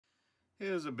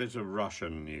Here's a bit of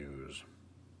Russian news.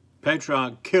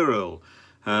 Patriarch Kirill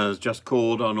has just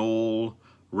called on all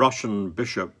Russian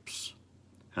bishops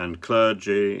and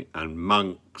clergy and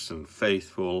monks and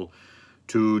faithful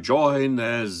to join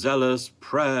their zealous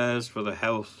prayers for the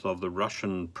health of the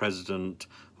Russian President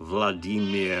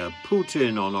Vladimir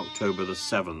Putin on October the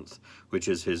 7th, which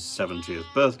is his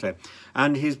 70th birthday.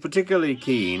 And he's particularly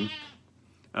keen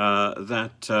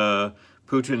that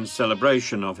Putin's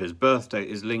celebration of his birthday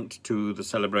is linked to the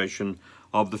celebration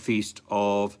of the feast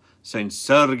of St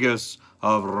Sergius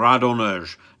of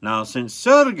Radonezh. Now, St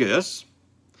Sergius,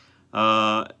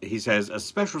 he says, a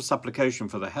special supplication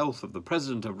for the health of the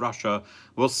President of Russia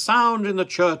will sound in the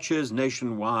churches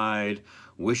nationwide,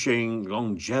 wishing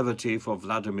longevity for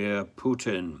Vladimir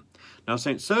Putin. Now,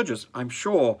 St Sergius, I'm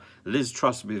sure Liz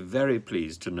Truss will be very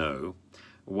pleased to know,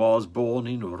 was born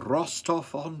in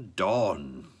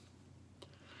Rostov-on-Don.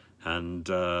 And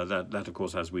that, of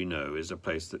course, as we know, is a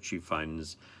place that she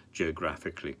finds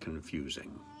geographically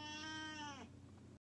confusing.